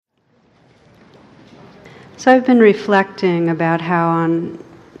So I've been reflecting about how on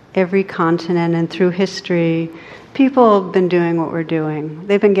every continent and through history, people have been doing what we're doing.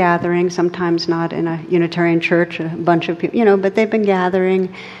 They've been gathering, sometimes not in a Unitarian church, a bunch of people, but they've been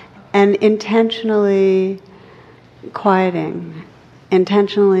gathering and intentionally quieting,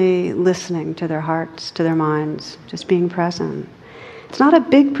 intentionally listening to their hearts, to their minds, just being present. It's not a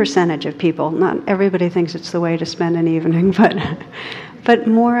big percentage of people. Not everybody thinks it's the way to spend an evening, but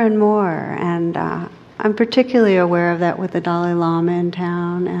more and more. And I'm particularly aware of that with the Dalai Lama in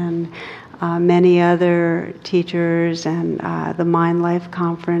town and many other teachers, and the Mind Life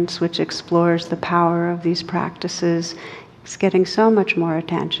Conference, which explores the power of these practices. It's getting so much more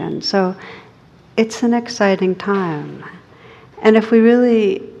attention. So it's an exciting time. And if we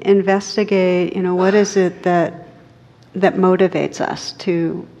really investigate, what is it that motivates us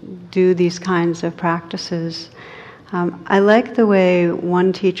to do these kinds of practices, I like the way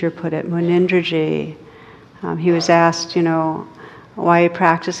one teacher put it, Munindraji. He was asked, why he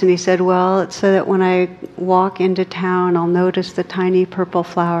practiced, and he said, well, it's so that when I walk into town, I'll notice the tiny purple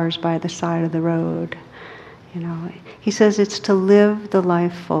flowers by the side of the road. He says it's to live the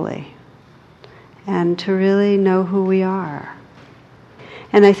life fully and to really know who we are.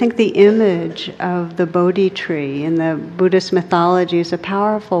 And I think the image of the Bodhi tree in the Buddhist mythology is a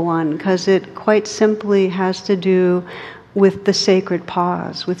powerful one, because it quite simply has to do with the sacred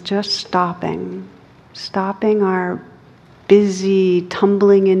pause, with just stopping our busy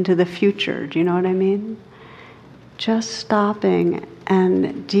tumbling into the future. Do you know what I mean? Just stopping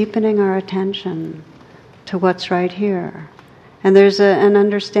and deepening our attention to what's right here. And there's an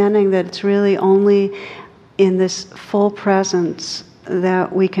understanding that it's really only in this full presence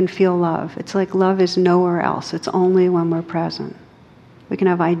that we can feel love. It's like love is nowhere else. It's only when we're present. We can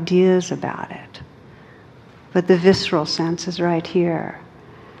have ideas about it, but the visceral sense is right here.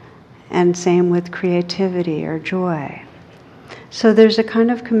 And same with creativity or joy. So there's a kind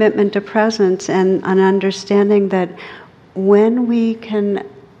of commitment to presence and an understanding that when we can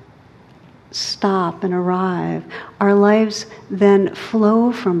stop and arrive, our lives then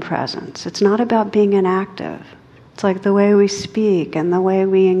flow from presence. It's not about being inactive. It's like the way we speak and the way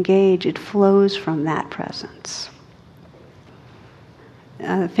we engage, it flows from that presence.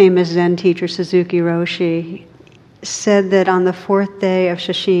 Famous Zen teacher Suzuki Roshi said that on the fourth day of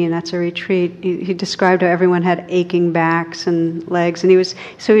Sesshin, that's a retreat, he described how everyone had aching backs and legs, and he was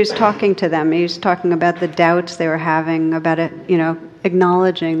talking to them. He was talking about the doubts they were having about it,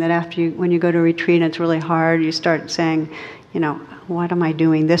 acknowledging that when you go to retreat and it's really hard, you start saying, what am I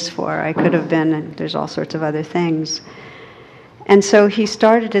doing this for? I could have been, and there's all sorts of other things. And so he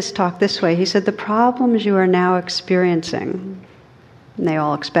started his talk this way. He said, the problems you are now experiencing, and they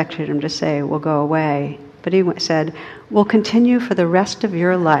all expected him to say, will go away. But he said, will continue for the rest of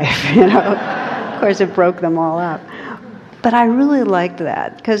your life. Of course, it broke them all up. But I really liked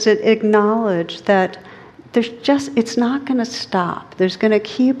that, because it acknowledged that it's not going to stop. There's going to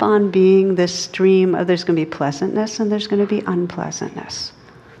keep on being this stream of, there's going to be pleasantness and there's going to be unpleasantness.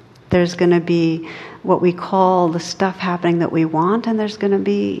 There's going to be what we call the stuff happening that we want, and there's going to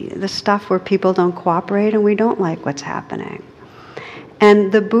be the stuff where people don't cooperate and we don't like what's happening.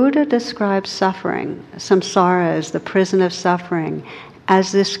 And the Buddha describes suffering, samsara, as the prison of suffering,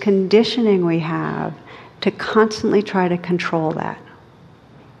 as this conditioning we have to constantly try to control that.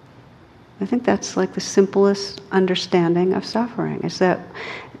 I think that's like the simplest understanding of suffering, is that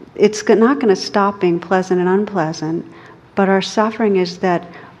it's not going to stop being pleasant and unpleasant, but our suffering is that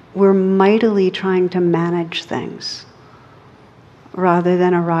we're mightily trying to manage things rather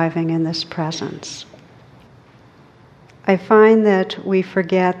than arriving in this presence. I find that we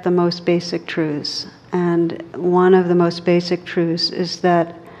forget the most basic truths, and one of the most basic truths is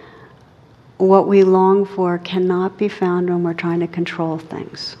that what we long for cannot be found when we're trying to control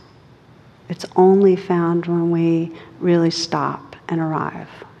things. It's only found when we really stop and arrive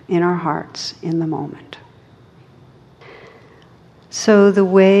in our hearts in the moment. So the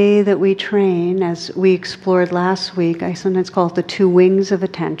way that we train, as we explored last week, I sometimes call it the two wings of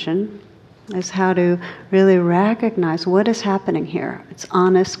attention, is how to really recognize what is happening here. It's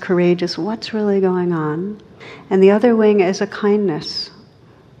honest, courageous, what's really going on. And the other wing is a kindness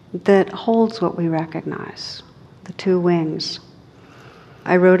that holds what we recognize, the two wings.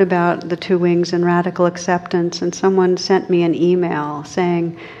 I wrote about the two wings in Radical Acceptance, and someone sent me an email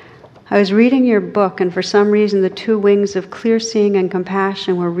saying, I was reading your book, and for some reason the two wings of clear seeing and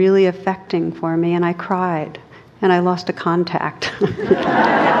compassion were really affecting for me, and I cried, and I lost a contact.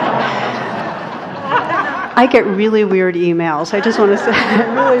 I get really weird emails. I just want to say, I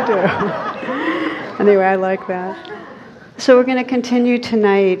really do. Anyway, I like that. So we're going to continue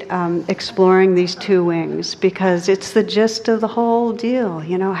tonight exploring these two wings, because it's the gist of the whole deal.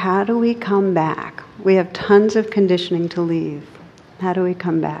 You know, how do we come back? We have tons of conditioning to leave. How do we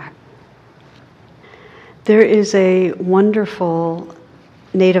come back? There is a wonderful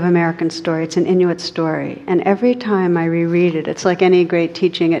Native American story. It's an Inuit story. And every time I reread it, it's like any great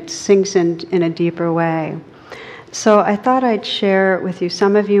teaching, it sinks in a deeper way. So I thought I'd share it with you.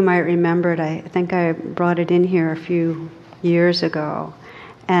 Some of you might remember it. I think I brought it in here a few years ago.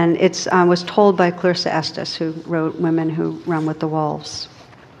 And it was told by Clarissa Estes, who wrote Women Who Run with the Wolves.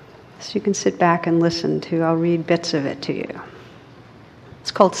 So you can sit back and listen to, I'll read bits of it to you. It's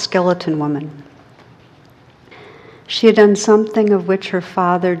called Skeleton Woman. She had done something of which her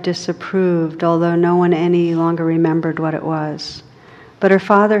father disapproved, although no one any longer remembered what it was. But her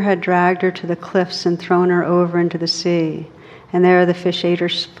father had dragged her to the cliffs and thrown her over into the sea, and there the fish ate her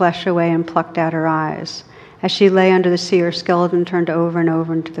flesh away and plucked out her eyes. As she lay under the sea, her skeleton turned over and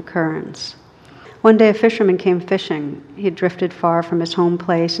over into the currents. One day a fisherman came fishing. He had drifted far from his home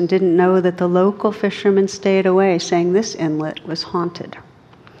place and didn't know that the local fishermen stayed away, saying this inlet was haunted.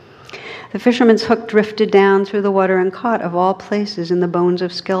 The fisherman's hook drifted down through the water and caught, of all places, in the bones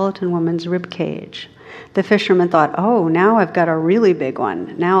of Skeleton Woman's rib cage. The fisherman thought, oh, now I've got a really big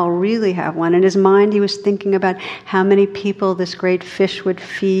one. Now I'll really have one. In his mind, he was thinking about how many people this great fish would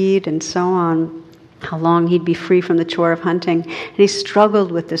feed and so on, how long he'd be free from the chore of hunting. And he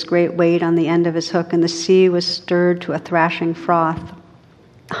struggled with this great weight on the end of his hook, and the sea was stirred to a thrashing froth.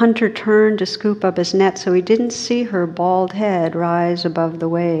 The hunter turned to scoop up his net, so he didn't see her bald head rise above the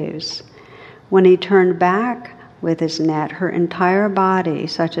waves. When he turned back with his net, her entire body,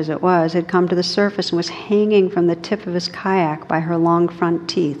 such as it was, had come to the surface and was hanging from the tip of his kayak by her long front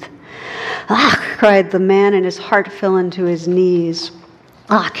teeth. "Ach!" cried the man, and his heart fell into his knees.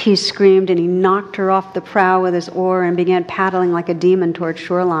 "Ach!" he screamed, and he knocked her off the prow with his oar and began paddling like a demon toward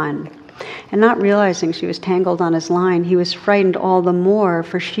shoreline. And not realizing she was tangled on his line, he was frightened all the more,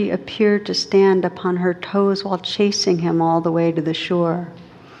 for she appeared to stand upon her toes while chasing him all the way to the shore.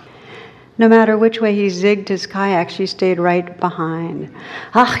 No matter which way he zigged his kayak, she stayed right behind.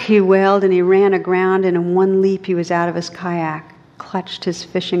 "Ach!" he wailed, and he ran aground, and in one leap he was out of his kayak, clutched his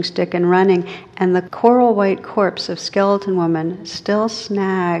fishing stick and running, and the coral-white corpse of Skeleton Woman, still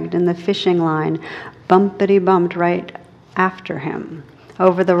snagged in the fishing line, bumpity-bumped right after him.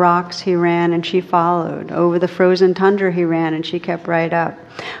 Over the rocks he ran, and she followed. Over the frozen tundra he ran, and she kept right up.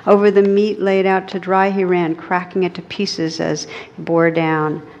 Over the meat laid out to dry he ran, cracking it to pieces as he bore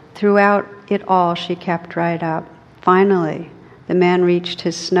down. Throughout it all, she kept right up. Finally, the man reached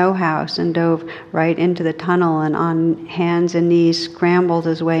his snow house and dove right into the tunnel, and on hands and knees scrambled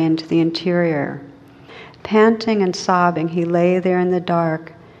his way into the interior. Panting and sobbing, he lay there in the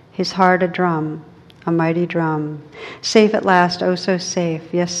dark, his heart a drum, a mighty drum. Safe at last, oh so safe,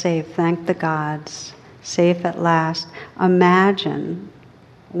 yes safe, thank the gods. Safe at last. Imagine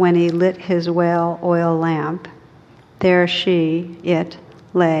when he lit his whale oil lamp, there it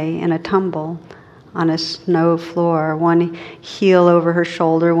lay in a tumble on a snow floor, one heel over her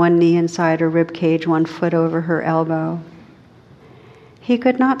shoulder, one knee inside her rib cage, one foot over her elbow. He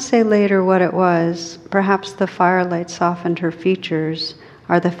could not say later what it was. Perhaps the firelight softened her features,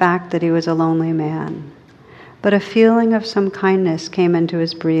 or the fact that he was a lonely man. But a feeling of some kindness came into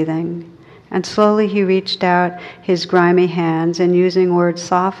his breathing, and slowly he reached out his grimy hands and, using words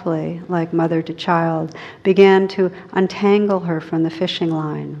softly, like mother to child, began to untangle her from the fishing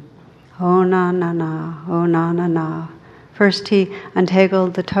line. Oh na na na, oh na na na. First he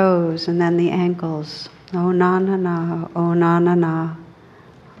untangled the toes and then the ankles. Oh na na na, oh na na na.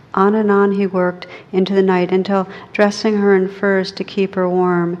 On and on he worked into the night until, dressing her in furs to keep her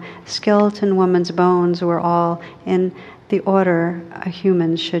warm, Skeleton Woman's bones were all in the order a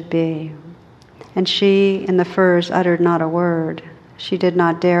human's should be. And she, in the furs, uttered not a word. She did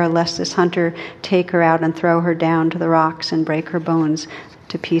not dare, lest this hunter take her out and throw her down to the rocks and break her bones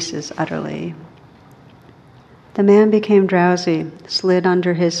to pieces utterly. The man became drowsy, slid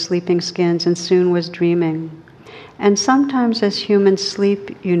under his sleeping skins, and soon was dreaming. And sometimes as humans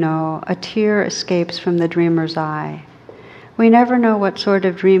sleep, you know, a tear escapes from the dreamer's eye. We never know what sort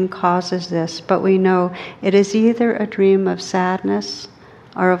of dream causes this, but we know it is either a dream of sadness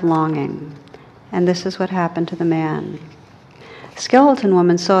or of longing. And this is what happened to the man. Skeleton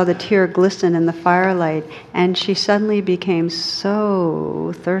Woman saw the tear glisten in the firelight, and she suddenly became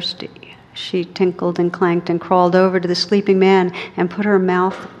so thirsty. She tinkled and clanked and crawled over to the sleeping man and put her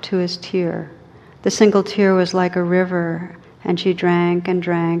mouth to his tear. The single tear was like a river, and she drank and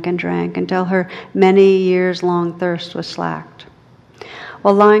drank and drank until her many years-long thirst was slaked.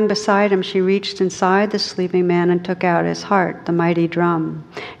 While lying beside him, she reached inside the sleeping man and took out his heart, the mighty drum.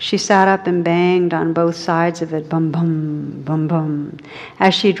 She sat up and banged on both sides of it, bum bum, bum bum.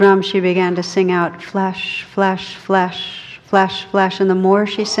 As she drummed, she began to sing out, flesh, flesh, flesh, flesh, flesh. And the more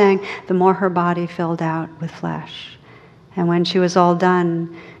she sang, the more her body filled out with flesh. And when she was all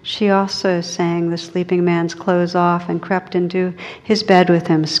done, she also sang the sleeping man's clothes off and crept into his bed with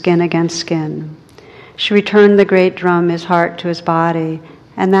him, skin against skin. She returned the great drum, his heart, to his body,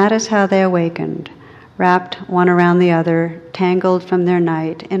 and that is how they awakened, wrapped one around the other, tangled from their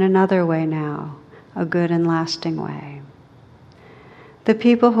night, in another way now, a good and lasting way. The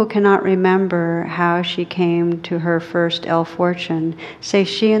people who cannot remember how she came to her first ill fortune say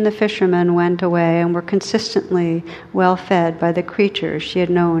she and the fisherman went away and were consistently well fed by the creatures she had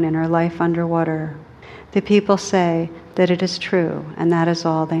known in her life underwater. The people say that it is true, and that is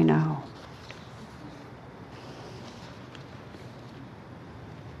all they know.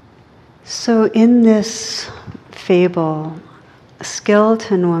 So in this fable, a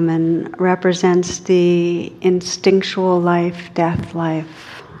skeleton woman represents the instinctual life, death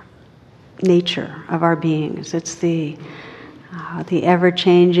life nature of our beings. It's the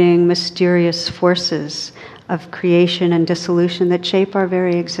ever-changing, mysterious forces of creation and dissolution that shape our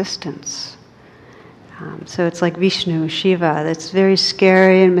very existence. So it's like Vishnu, Shiva, that's very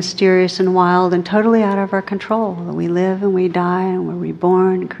scary and mysterious and wild and totally out of our control. We live and we die and we're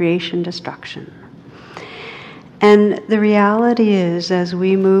reborn, creation, destruction. And the reality is, as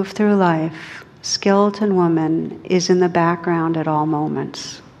we move through life, skeleton woman is in the background at all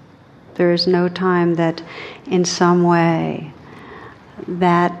moments. There is no time that in some way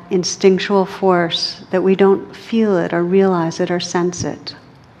that instinctual force, that we don't feel it or realize it or sense it.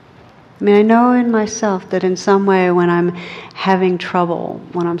 I mean, I know in myself that in some way when I'm having trouble,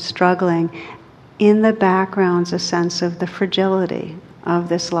 when I'm struggling, in the background's a sense of the fragility of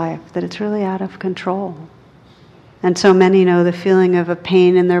this life, that it's really out of control. And so many know the feeling of a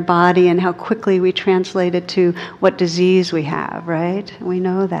pain in their body and how quickly we translate it to what disease we have, right? We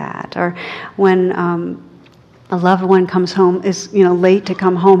know that. Or when a loved one comes home, is late to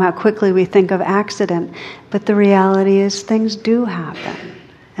come home, how quickly we think of accident. But the reality is things do happen.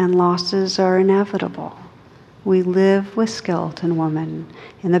 And losses are inevitable. We live with skeleton woman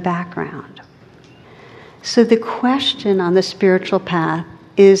in the background. So the question on the spiritual path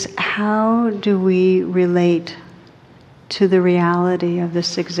is, how do we relate to the reality of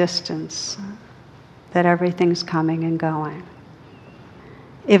this existence, that everything's coming and going?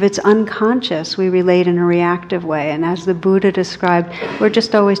 If it's unconscious, we relate in a reactive way. And as the Buddha described, we're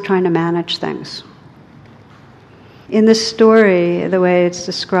just always trying to manage things. In the story, the way it's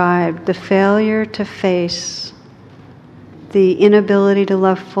described, the failure to face the inability to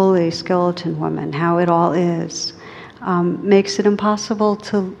love fully skeleton woman, how it all is, makes it impossible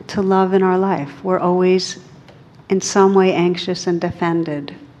to love in our life. We're always in some way anxious and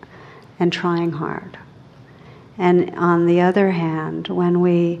defended and trying hard. And on the other hand, when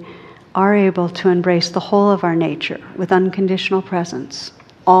we are able to embrace the whole of our nature with unconditional presence,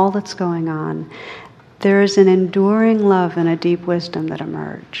 all that's going on, there is an enduring love and a deep wisdom that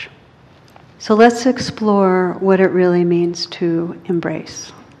emerge. So let's explore what it really means to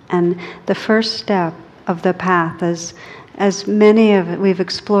embrace. And the first step of the path, as many of it we've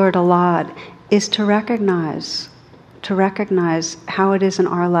explored a lot, is to recognize how it is in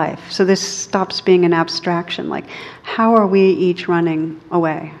our life. So this stops being an abstraction, like how are we each running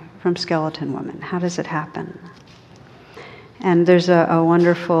away from skeleton woman? How does it happen? And there's a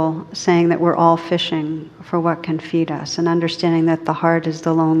wonderful saying that we're all fishing for what can feed us, and understanding that the heart is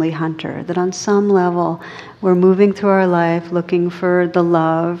the lonely hunter, that on some level we're moving through our life looking for the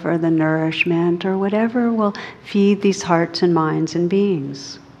love or the nourishment or whatever will feed these hearts and minds and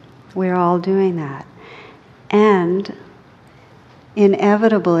beings. We're all doing that. And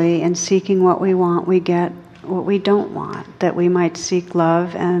inevitably, in seeking what we want, we get what we don't want, that we might seek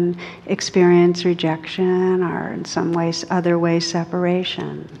love and experience rejection or in some ways, other ways,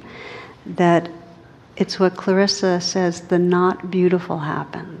 separation. That it's what Clarissa says, the not beautiful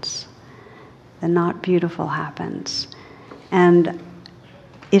happens. The not beautiful happens. And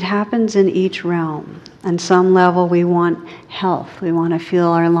it happens in each realm. On some level we want health, we want to feel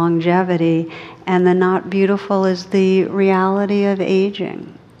our longevity, and the not beautiful is the reality of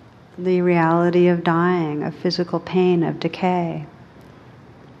aging, the reality of dying, of physical pain, of decay.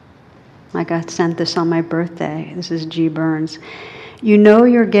 I got sent this on my birthday. This is G. Burns. You know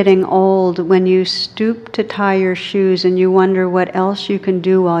you're getting old when you stoop to tie your shoes and you wonder what else you can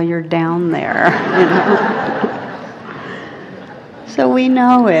do while you're down there. So we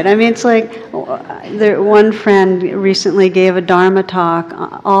know it. I mean, it's like one friend recently gave a Dharma talk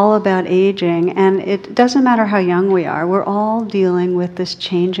all about aging, and it doesn't matter how young we are, we're all dealing with this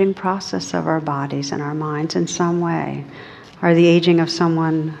changing process of our bodies and our minds in some way, or the aging of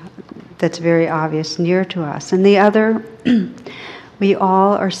someone that's very obvious near to us. And the other, we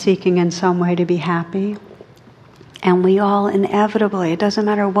all are seeking in some way to be happy, and we all inevitably, it doesn't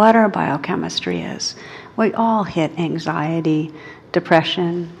matter what our biochemistry is, we all hit anxiety,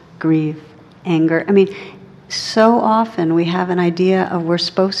 depression, grief, anger. I mean, so often we have an idea of we're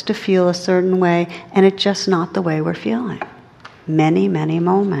supposed to feel a certain way, and it's just not the way we're feeling. Many, many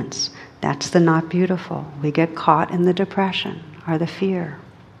moments. That's the not beautiful. We get caught in the depression or the fear.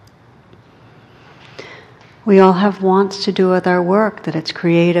 We all have wants to do with our work, that it's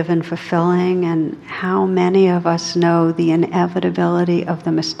creative and fulfilling, and how many of us know the inevitability of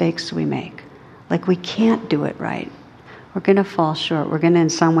the mistakes we make? Like we can't do it right. We're going to fall short. We're going to in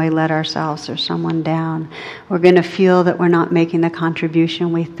some way let ourselves or someone down. We're going to feel that we're not making the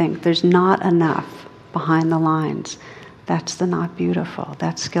contribution we think. There's not enough behind the lines. That's the not beautiful.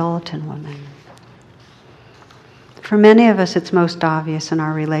 That's skeleton woman. For many of us, it's most obvious in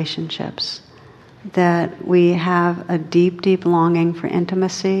our relationships that we have a deep, deep longing for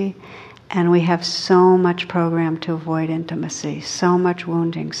intimacy, and we have so much programmed to avoid intimacy, so much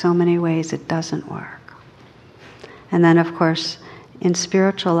wounding, so many ways it doesn't work. And then, of course, in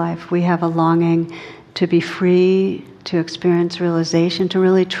spiritual life, we have a longing to be free, to experience realization, to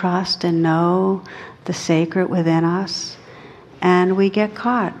really trust and know the sacred within us. And we get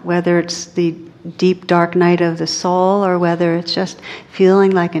caught, whether it's the deep, dark night of the soul, or whether it's just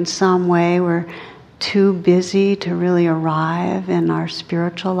feeling like in some way we're too busy to really arrive in our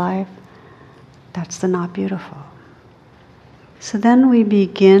spiritual life. That's the not beautiful. So then we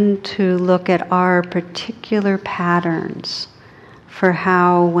begin to look at our particular patterns for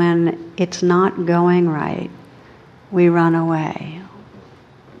how, when it's not going right, we run away.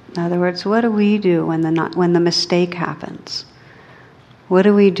 In other words, what do we do when the mistake happens? What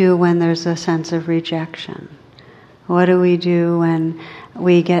do we do when there's a sense of rejection? What do we do when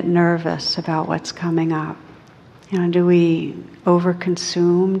we get nervous about what's coming up? Do we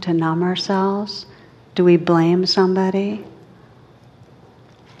overconsume to numb ourselves? Do we blame somebody?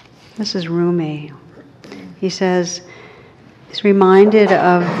 This is Rumi. He says, he's reminded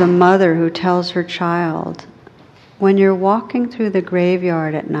of the mother who tells her child, when you're walking through the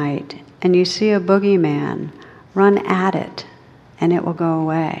graveyard at night and you see a boogeyman, run at it and it will go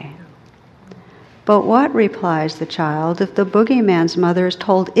away. But what, replies the child, if the boogeyman's mother has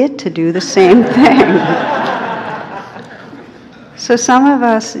told it to do the same thing? So some of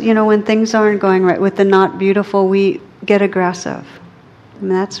us, when things aren't going right with the not beautiful, we get aggressive. And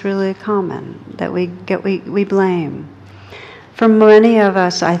that's really common, that we blame. For many of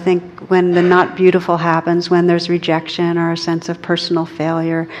us, I think when the not beautiful happens, when there's rejection or a sense of personal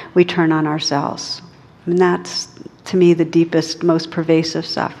failure, we turn on ourselves. And that's, to me, the deepest, most pervasive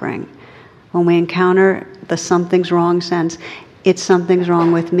suffering. When we encounter the something's wrong sense, it's something's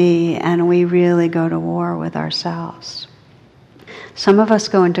wrong with me, and we really go to war with ourselves. Some of us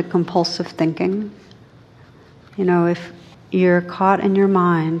go into compulsive thinking. If you're caught in your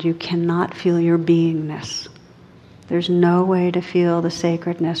mind, you cannot feel your beingness. There's no way to feel the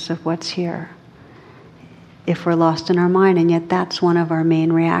sacredness of what's here if we're lost in our mind, and yet that's one of our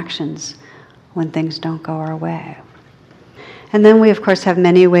main reactions when things don't go our way. And then we, of course, have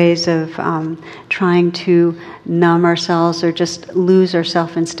many ways of trying to numb ourselves or just lose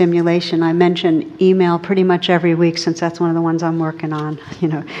ourselves in stimulation. I mention email pretty much every week since that's one of the ones I'm working on.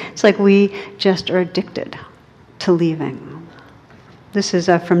 It's like we just are addicted to leaving. This is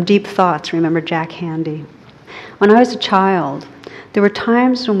from Deep Thoughts. Remember Jack Handy? When I was a child, there were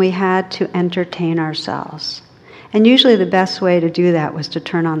times when we had to entertain ourselves. And usually the best way to do that was to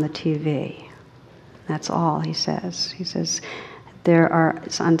turn on the TV. That's all, he says. He says,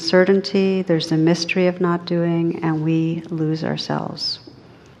 it's uncertainty, there's the mystery of not doing, and we lose ourselves.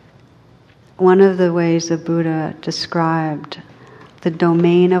 One of the ways the Buddha described the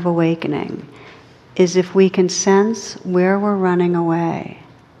domain of awakening is if we can sense where we're running away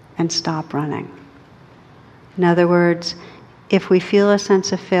and stop running. In other words, if we feel a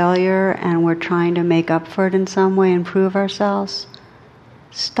sense of failure and we're trying to make up for it in some way and prove ourselves,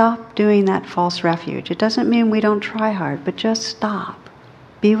 stop doing that false refuge. It doesn't mean we don't try hard, but just stop.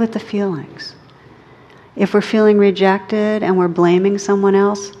 Be with the feelings. If we're feeling rejected and we're blaming someone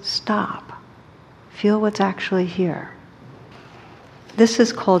else, stop. Feel what's actually here. This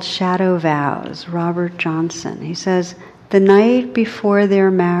is called shadow vows. Robert Johnson. He says, the night before their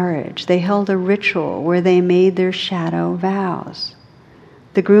marriage, they held a ritual where they made their shadow vows.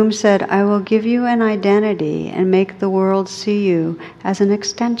 The groom said, "I will give you an identity and make the world see you as an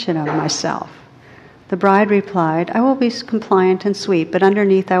extension of myself." The bride replied, "I will be compliant and sweet, but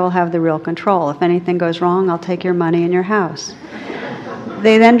underneath I will have the real control. If anything goes wrong, I'll take your money and your house."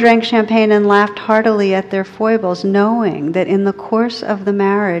 They then drank champagne and laughed heartily at their foibles, knowing that in the course of the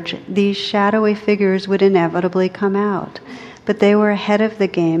marriage, these shadowy figures would inevitably come out. But they were ahead of the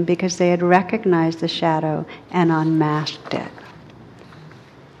game because they had recognized the shadow and unmasked it.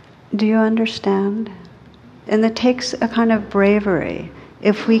 Do you understand? And it takes a kind of bravery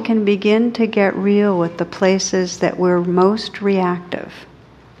if we can begin to get real with the places that we're most reactive.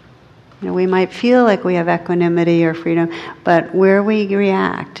 We might feel like we have equanimity or freedom, but where we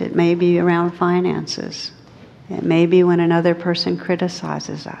react, it may be around finances. It may be when another person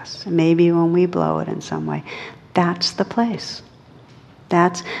criticizes us. It may be when we blow it in some way. That's the place.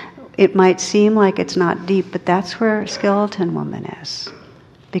 It might seem like it's not deep, but that's where Skeleton Woman is.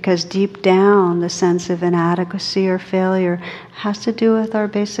 Because deep down, the sense of inadequacy or failure has to do with our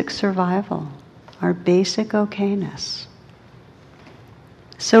basic survival, our basic okayness.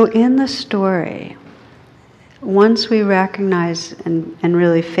 So in the story, once we recognize and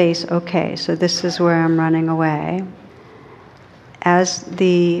really face, okay, so this is where I'm running away, as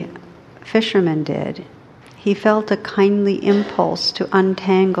the fisherman did, he felt a kindly impulse to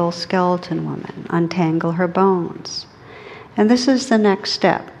untangle Skeleton Woman, untangle her bones. And this is the next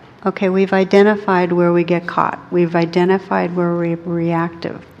step. Okay, we've identified where we get caught. We've identified where we're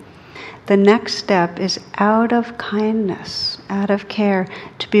reactive. The next step is out of kindness, out of care,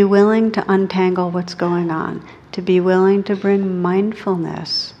 to be willing to untangle what's going on, to be willing to bring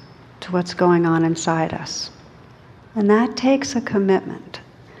mindfulness to what's going on inside us. And that takes a commitment.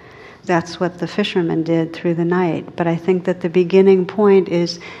 That's what the fisherman did through the night. But I think that the beginning point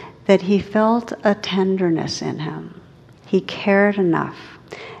is that he felt a tenderness in him. He cared enough.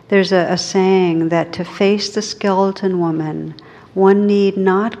 There's a saying that to face the Skeleton Woman, one need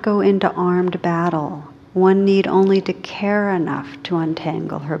not go into armed battle. One need only to care enough to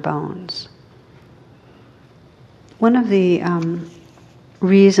untangle her bones. One of the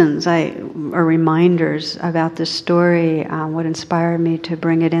reasons or reminders about this story, what inspired me to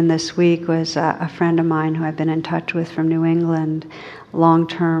bring it in this week was a friend of mine who I've been in touch with from New England,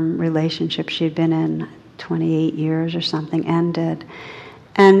 long-term relationship she'd been in, 28 years or something, ended.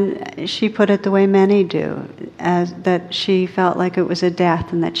 And she put it the way many do, as that she felt like it was a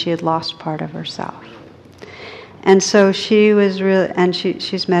death and that she had lost part of herself. And so she was really, and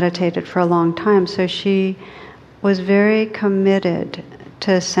she's meditated for a long time, so she was very committed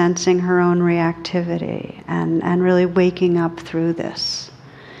to sensing her own reactivity and really waking up through this.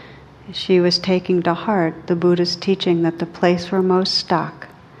 She was taking to heart the Buddha's teaching that the place we're most stuck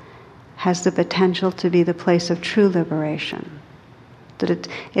has the potential to be the place of true liberation. That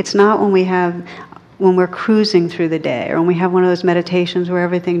it's not when we're cruising through the day or when we have one of those meditations where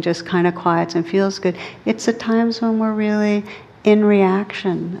everything just kind of quiets and feels good. It's the times when we're really in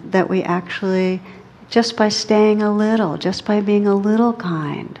reaction that we actually, just by staying a little, just by being a little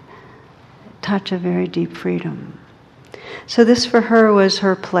kind, touch a very deep freedom. So this for her was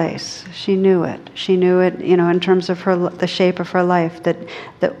her place. She knew it. She knew it, in terms of the shape of her life, that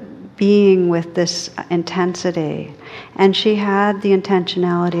being with this intensity. And she had the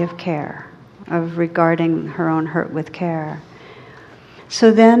intentionality of care, of regarding her own hurt with care. So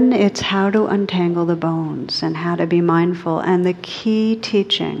then it's how to untangle the bones and how to be mindful. And the key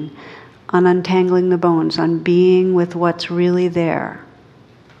teaching on untangling the bones, on being with what's really there,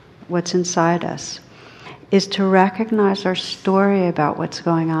 what's inside us, is to recognize our story about what's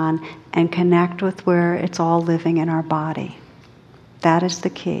going on and connect with where it's all living in our body. That is the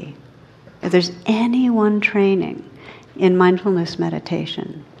key. If there's any one training in mindfulness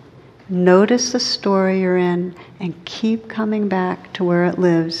meditation, notice the story you're in and keep coming back to where it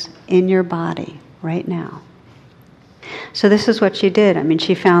lives in your body right now. So this is what she did.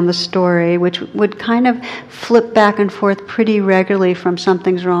 She found the story, which would kind of flip back and forth pretty regularly from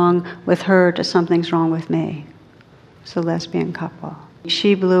something's wrong with her to something's wrong with me. It's a lesbian couple.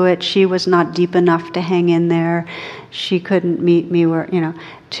 She blew it. She was not deep enough to hang in there. She couldn't meet me where,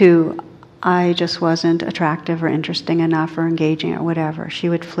 to I just wasn't attractive or interesting enough or engaging or whatever. She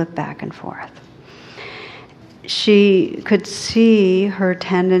would flip back and forth. She could see her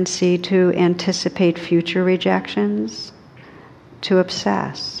tendency to anticipate future rejections, to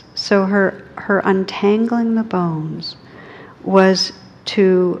obsess. So her untangling the bones was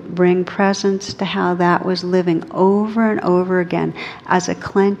to bring presence to how that was living over and over again as a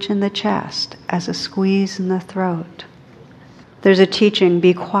clench in the chest, as a squeeze in the throat. There's a teaching,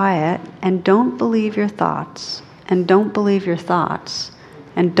 be quiet and don't believe your thoughts. And don't believe your thoughts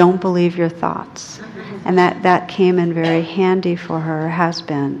and don't believe your thoughts. And that came in very handy for her, has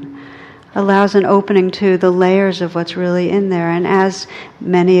been. Allows an opening to the layers of what's really in there. And as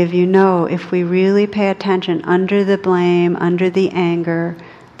many of you know, if we really pay attention, under the blame, under the anger,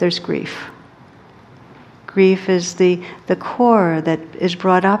 there's grief. Grief is the core that is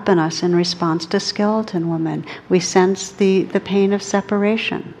brought up in us in response to skeleton woman. We sense the pain of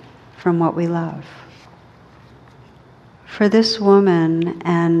separation from what we love. For this woman,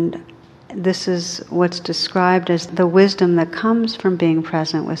 and this is what's described as the wisdom that comes from being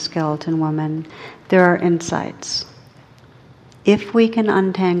present with skeleton woman, there are insights. If we can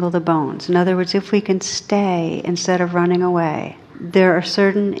untangle the bones, in other words, if we can stay instead of running away, there are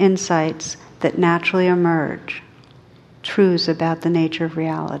certain insights that naturally emerge, truths about the nature of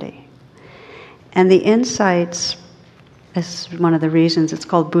reality. And the insights, this is one of the reasons it's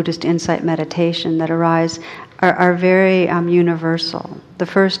called Buddhist insight meditation, that arise are very universal. The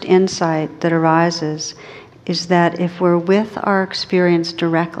first insight that arises is that if we're with our experience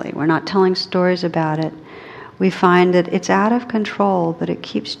directly, we're not telling stories about it, we find that it's out of control, but it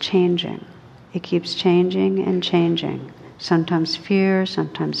keeps changing. It keeps changing and changing. Sometimes fear,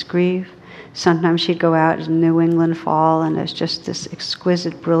 sometimes grief. Sometimes she'd go out in New England fall and there's just this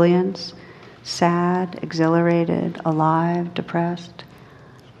exquisite brilliance, sad, exhilarated, alive, depressed.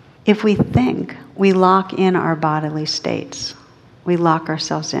 If we think, we lock in our bodily states. We lock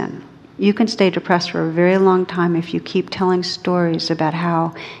ourselves in. You can stay depressed for a very long time if you keep telling stories about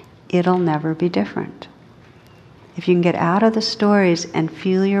how it'll never be different. If you can get out of the stories and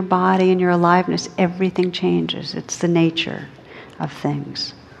feel your body and your aliveness, everything changes. It's the nature of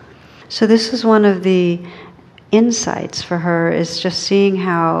things. So this is one of the insights for her, is just seeing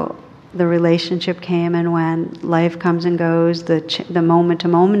how the relationship came and went, life comes and goes, the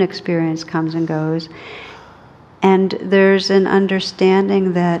moment-to-moment experience comes and goes. And there's an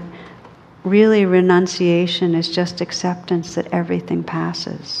understanding that really renunciation is just acceptance that everything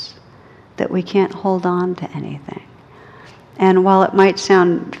passes, that we can't hold on to anything. And while it might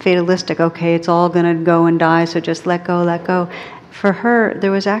sound fatalistic, okay, it's all going to go and die, so just let go. For her,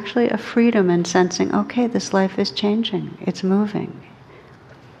 there was actually a freedom in sensing, okay, this life is changing, it's moving.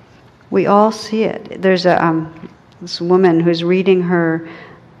 We all see it. There's this woman who's reading her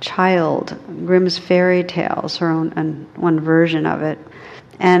child Grimm's fairy tales, her own one version of it,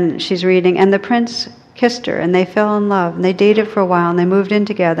 and she's reading, and the prince kissed her, and they fell in love, and they dated for a while, and they moved in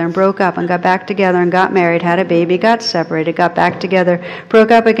together, and broke up, and got back together, and got married, had a baby, got separated, got back together,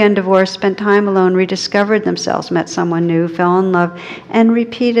 broke up again, divorced, spent time alone, rediscovered themselves, met someone new, fell in love, and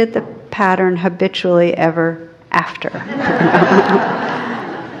repeated the pattern habitually ever after.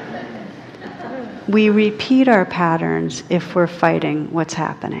 We repeat our patterns if we're fighting what's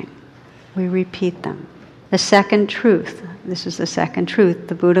happening. We repeat them. The second truth, this is the second truth,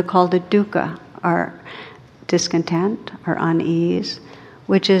 the Buddha called it dukkha, our discontent, our unease,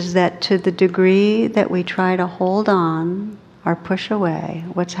 which is that to the degree that we try to hold on or push away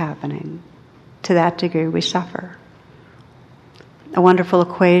what's happening, to that degree we suffer. A wonderful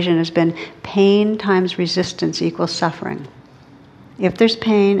equation has been pain times resistance equals suffering. If there's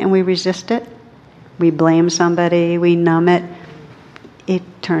pain and we resist it, we blame somebody, we numb it, it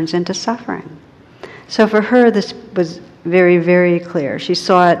turns into suffering. So for her, this was very, very clear. She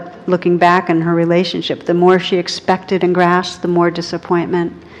saw it looking back in her relationship. The more she expected and grasped, the more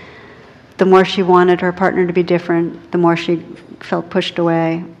disappointment. The more she wanted her partner to be different, the more she felt pushed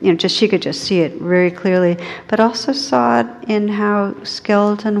away. She could just see it very clearly, but also saw it in how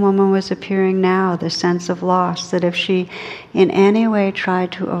skeleton woman was appearing now, the sense of loss, that if she in any way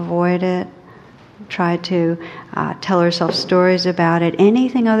tried to avoid it, tried to tell herself stories about it,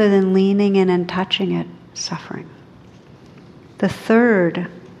 anything other than leaning in and touching it, suffering. The third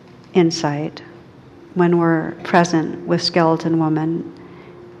insight, when we're present with skeleton woman,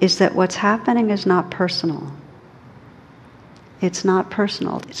 is that what's happening is not personal. It's not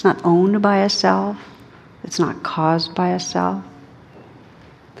personal. It's not owned by a self. It's not caused by a self.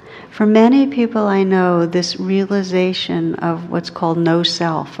 For many people I know, this realization of what's called no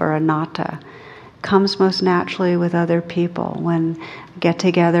self or anatta comes most naturally with other people when we get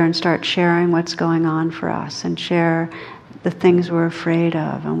together and start sharing what's going on for us and share the things we're afraid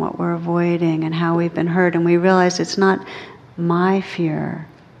of and what we're avoiding and how we've been hurt. And we realize it's not my fear,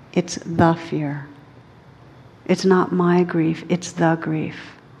 it's the fear. It's not my grief, it's the grief.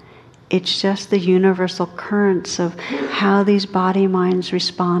 It's just the universal currents of how these body minds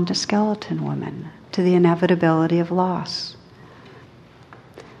respond to skeleton women, to the inevitability of loss.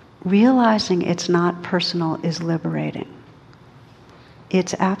 Realizing it's not personal is liberating.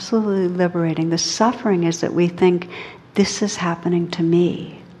 It's absolutely liberating. The suffering is that we think this is happening to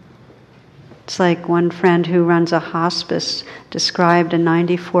me. It's like one friend who runs a hospice described a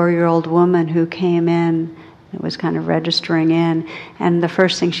 94-year-old woman who came in, it was kind of registering in, and the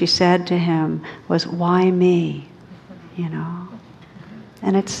first thing she said to him was, "Why me?" You know?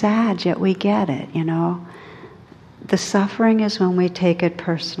 And it's sad, yet we get it, you know? The suffering is when we take it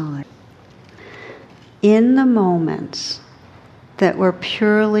personally. In the moments that we're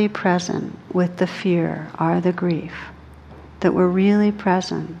purely present with the fear or the grief, that we're really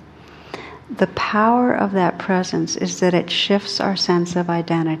present, the power of that presence is that it shifts our sense of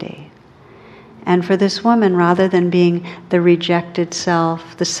identity. And for this woman, rather than being the rejected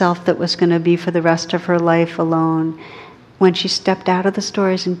self, the self that was going to be for the rest of her life alone, when she stepped out of the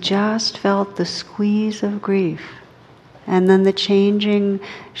stories and just felt the squeeze of grief, and then the changing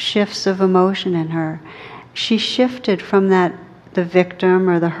shifts of emotion in her, she shifted from that, the victim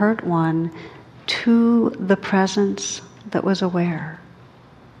or the hurt one, to the presence that was aware.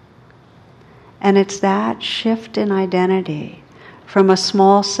 And it's that shift in identity from a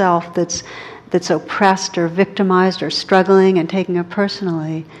small self that's oppressed or victimized or struggling and taking it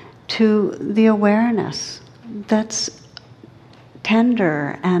personally, to the awareness that's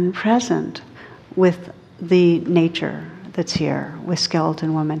tender and present with the nature that's here, with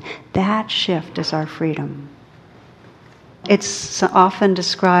Skeleton Woman. That shift is our freedom. It's often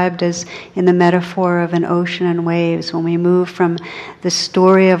described as in the metaphor of an ocean and waves, when we move from the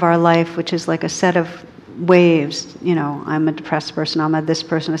story of our life, which is like a set of waves, you know, I'm a depressed person, I'm a this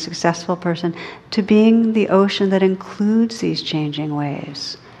person, a successful person, to being the ocean that includes these changing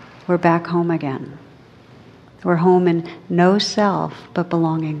waves. We're back home again. We're home in no self, but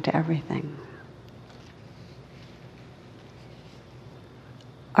belonging to everything.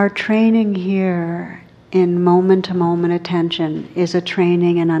 Our training here in moment-to-moment attention is a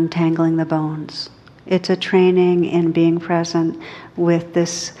training in untangling the bones. It's a training in being present with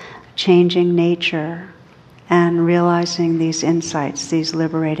this changing nature and realizing these insights, these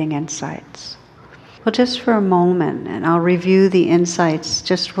liberating insights. Well, just for a moment, and I'll review the insights,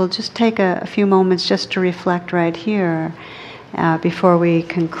 we'll just take a few moments just to reflect right here before we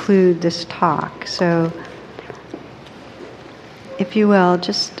conclude this talk. So, if you will,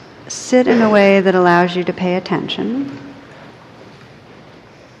 just sit in a way that allows you to pay attention.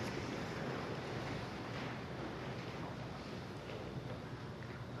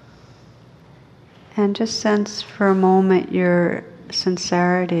 And just sense for a moment your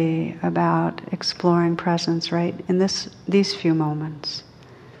sincerity about exploring presence right in these few moments.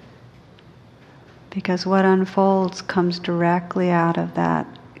 Because what unfolds comes directly out of that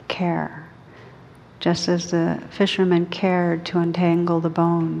care. Just as the fisherman cared to untangle the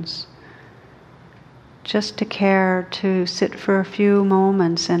bones. Just to care to sit for a few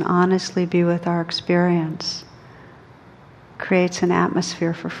moments and honestly be with our experience creates an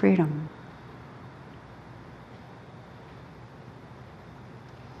atmosphere for freedom.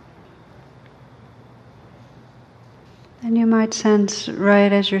 And you might sense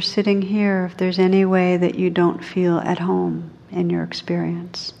right as you're sitting here if there's any way that you don't feel at home in your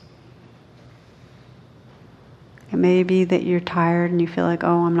experience. It may be that you're tired and you feel like,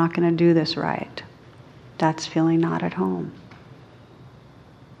 oh, I'm not going to do this right. That's feeling not at home.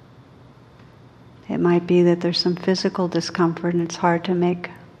 It might be that there's some physical discomfort and it's hard to make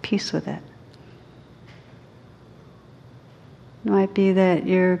peace with it. It might be that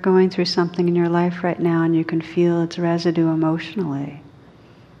you're going through something in your life right now and you can feel its residue emotionally.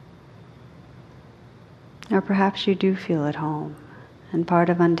 Or perhaps you do feel at home. And part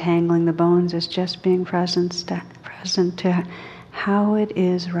of untangling the bones is just being present to how it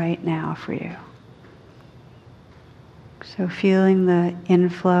is right now for you. So feeling the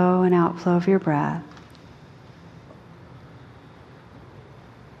inflow and outflow of your breath.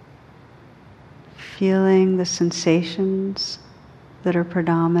 Feeling the sensations that are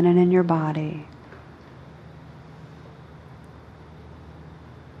predominant in your body.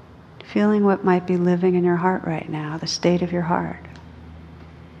 Feeling what might be living in your heart right now, the state of your heart.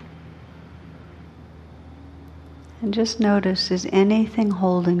 And just notice, is anything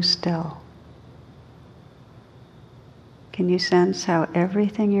holding still? Can you sense how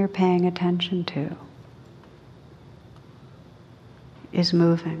everything you're paying attention to is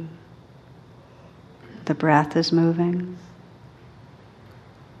moving? The breath is moving.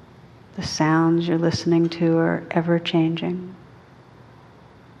 The sounds you're listening to are ever changing.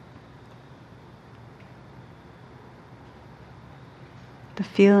 The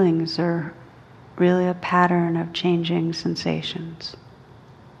feelings are really a pattern of changing sensations.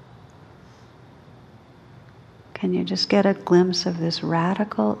 Can you just get a glimpse of this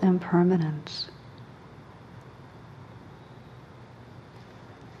radical impermanence?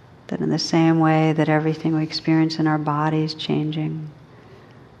 That in the same way that everything we experience in our body is changing,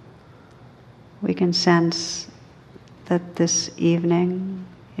 we can sense that this evening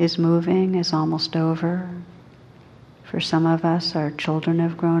is moving, is almost over. For some of us, our children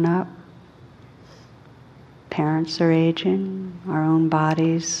have grown up, parents are aging, our own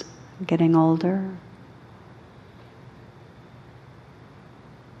bodies are getting older.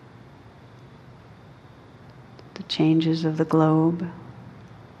 The changes of the globe.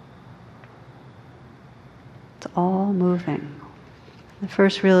 It's all moving. The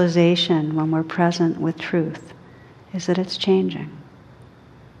first realization when we're present with truth is that it's changing.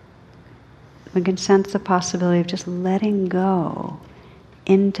 We can sense the possibility of just letting go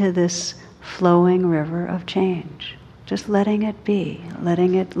into this flowing river of change. Just letting it be,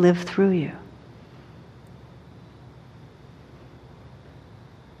 letting it live through you.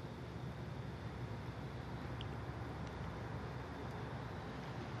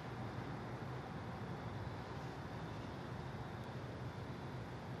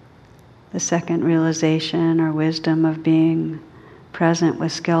 The second realization or wisdom of being present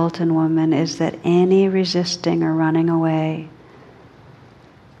with Skeleton Woman is that any resisting or running away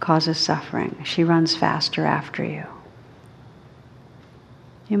causes suffering. She runs faster after you.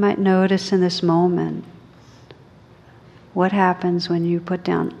 You might notice in this moment what happens when you put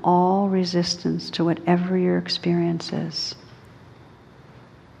down all resistance to whatever your experience is.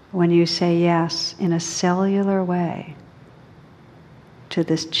 When you say yes in a cellular way to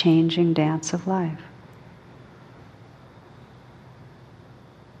this changing dance of life.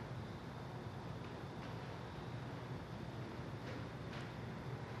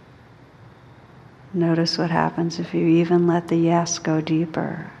 Notice what happens if you even let the yes go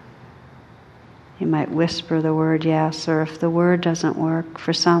deeper. You might whisper the word yes, or if the word doesn't work,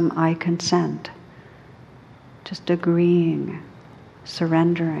 for some, I consent. Just agreeing,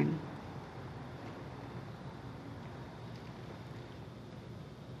 surrendering.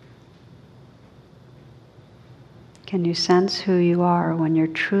 Can you sense who you are when you're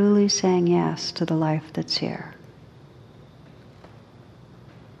truly saying yes to the life that's here?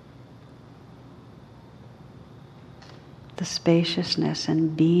 The spaciousness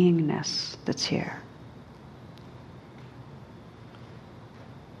and beingness that's here.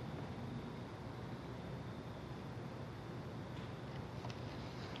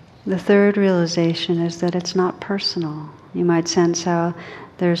 The third realization is that it's not personal. You might sense how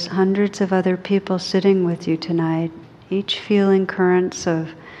there's hundreds of other people sitting with you tonight, each feeling currents of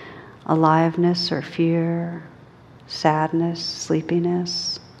aliveness or fear, sadness,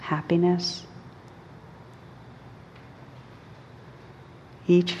 sleepiness, happiness.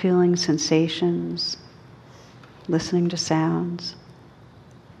 Each feeling sensations, listening to sounds.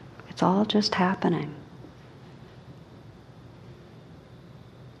 It's all just happening.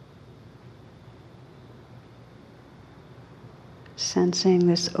 Sensing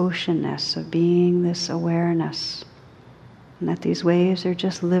this oceanness of being, this awareness, and that these waves are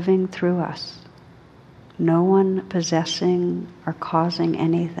just living through us. No one possessing or causing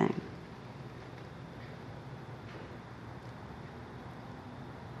anything.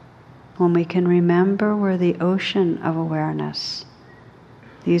 When we can remember we're the ocean of awareness,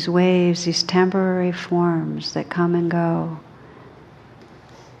 these waves, these temporary forms that come and go,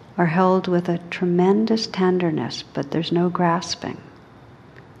 are held with a tremendous tenderness, but there's no grasping.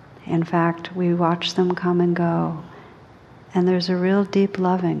 In fact, we watch them come and go, and there's a real deep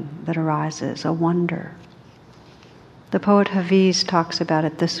loving that arises, a wonder. The poet Hafiz talks about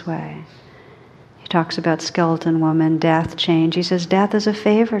it this way. He talks about Skeleton Woman, death, change. He says, death is a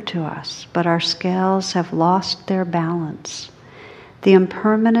favor to us, but our scales have lost their balance. The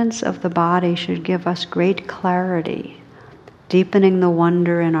impermanence of the body should give us great clarity, deepening the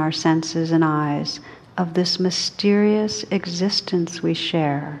wonder in our senses and eyes of this mysterious existence we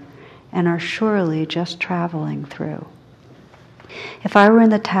share and are surely just traveling through. If I were in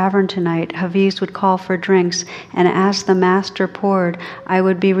the tavern tonight, Hafiz would call for drinks, and as the master poured, I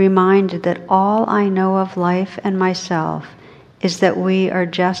would be reminded that all I know of life and myself is that we are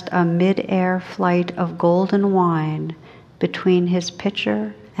just a mid-air flight of golden wine between his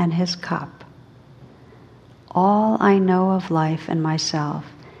pitcher and his cup. All I know of life and myself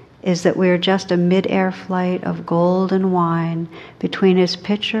is that we are just a mid-air flight of golden wine between his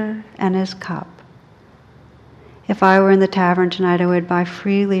pitcher and his cup. If I were in the tavern tonight, I would buy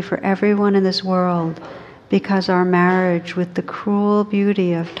freely for everyone in this world, because our marriage with the cruel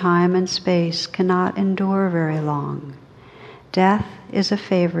beauty of time and space cannot endure very long. Death is a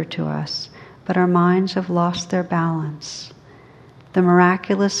favor to us, but our minds have lost their balance. The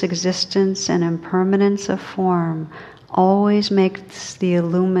miraculous existence and impermanence of form always makes the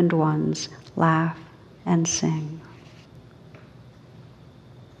illumined ones laugh and sing.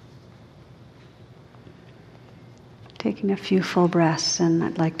 Taking a few full breaths, and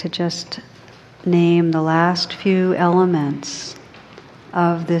I'd like to just name the last few elements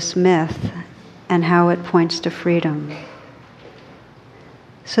of this myth and how it points to freedom.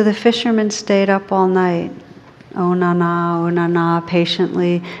 So the fishermen stayed up all night, oh na na,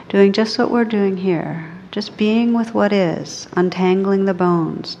 patiently doing just what we're doing here. Just being with what is, untangling the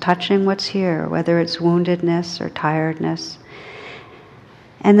bones, touching what's here, whether it's woundedness or tiredness.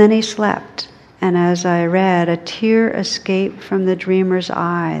 And then he slept. And as I read, a tear escaped from the dreamer's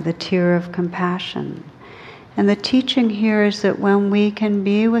eye, the tear of compassion. And the teaching here is that when we can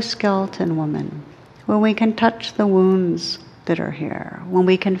be with skeleton woman, when we can touch the wounds that are here, when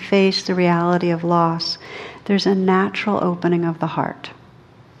we can face the reality of loss, there's a natural opening of the heart.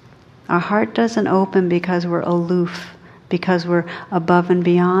 Our heart doesn't open because we're aloof, because we're above and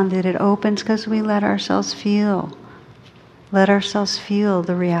beyond it. It opens because we let ourselves feel. Let ourselves feel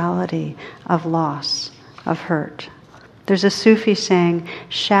the reality of loss, of hurt. There's a Sufi saying,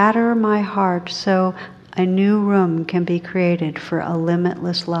 shatter my heart so a new room can be created for a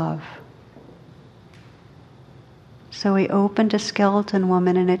limitless love. So we open to skeleton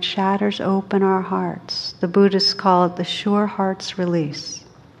woman and it shatters open our hearts. The Buddhists call it the sure heart's release.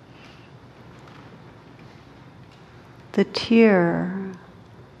 The tear,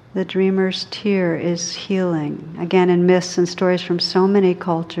 the dreamer's tear, is healing. Again, in myths and stories from so many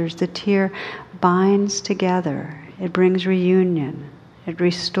cultures, the tear binds together. It brings reunion. It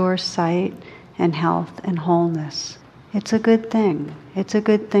restores sight and health and wholeness. It's a good thing. It's a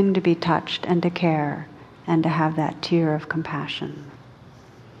good thing to be touched and to care and to have that tear of compassion.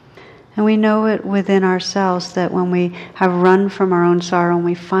 And we know it within ourselves that when we have run from our own sorrow and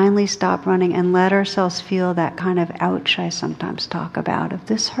we finally stop running and let ourselves feel that kind of ouch I sometimes talk about, of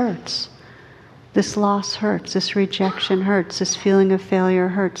this hurts, this loss hurts, this rejection hurts, this feeling of failure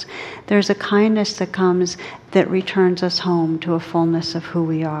hurts. There's a kindness that comes that returns us home to a fullness of who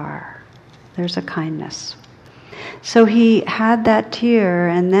we are. There's a kindness. So he had that tear,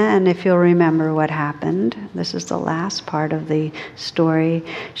 and then, if you'll remember what happened, this is the last part of the story,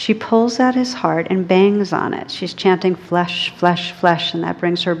 she pulls at his heart and bangs on it. She's chanting flesh, flesh, flesh, and that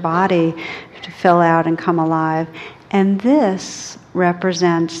brings her body to fill out and come alive. And this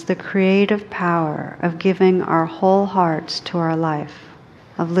represents the creative power of giving our whole hearts to our life,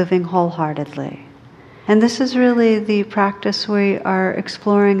 of living wholeheartedly. And this is really the practice we are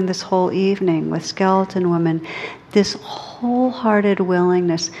exploring this whole evening with Skeleton Woman, this wholehearted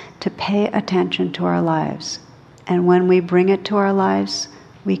willingness to pay attention to our lives. And when we bring it to our lives,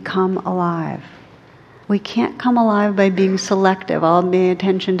 we come alive. We can't come alive by being selective. I'll pay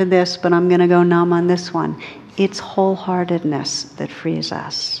attention to this, but I'm going to go numb on this one. It's wholeheartedness that frees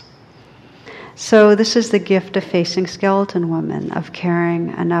us. So this is the gift of facing Skeleton Woman, of caring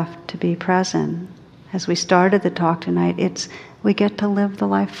enough to be present. As we started the talk tonight, it's we get to live the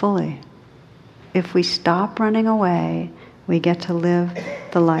life fully. If we stop running away, we get to live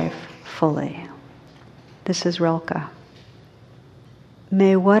the life fully. This is Rilke.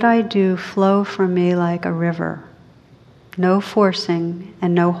 May what I do flow from me like a river, no forcing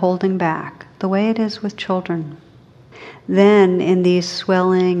and no holding back, the way it is with children. Then in these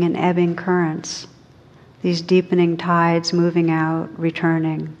swelling and ebbing currents, these deepening tides moving out,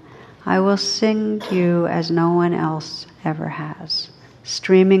 returning, I will sing to you as no one else ever has,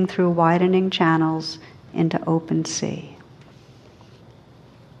 streaming through widening channels into open sea.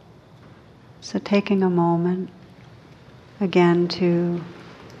 So taking a moment, again, to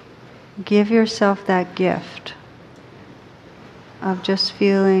give yourself that gift of just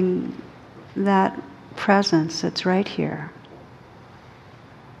feeling that presence that's right here.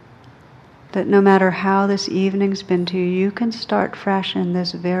 That no matter how this evening's been to you, you can start fresh in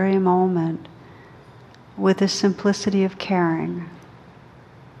this very moment with the simplicity of caring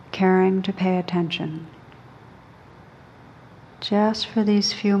to pay attention. Just for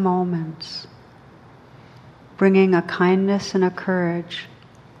these few moments, bringing a kindness and a courage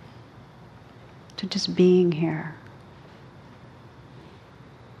to just being here.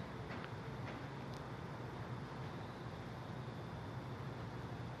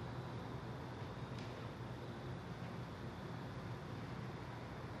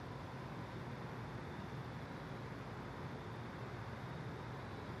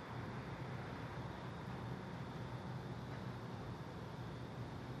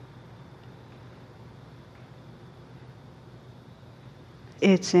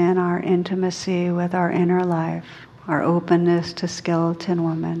 It's in our intimacy with our inner life, our openness to Skeleton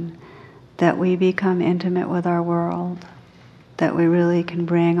Woman, that we become intimate with our world, that we really can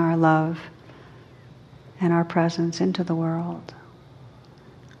bring our love and our presence into the world.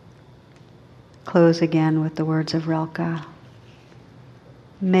 Close again with the words of Rilke.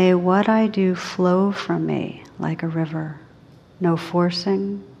 May what I do flow from me like a river, no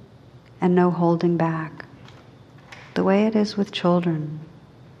forcing and no holding back, the way it is with children.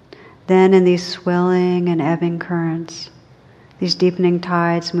 Then in these swelling and ebbing currents, these deepening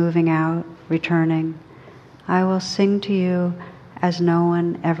tides moving out, returning, I will sing to you as no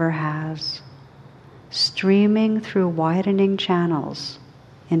one ever has, streaming through widening channels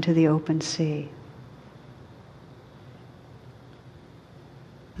into the open sea.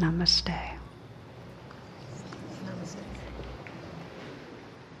 Namaste.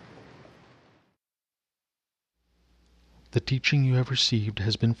 The teaching you have received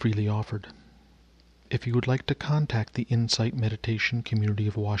has been freely offered. If you would like to contact the Insight Meditation Community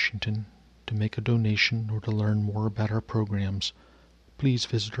of Washington to make a donation or to learn more about our programs, please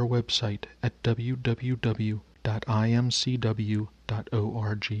visit our website at www.imcw.org.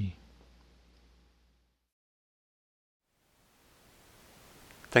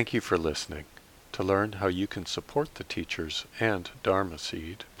 Thank you for listening. To learn how you can support the teachers and Dharma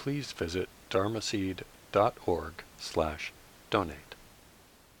Seed, please visit dharmaseed.org/donate.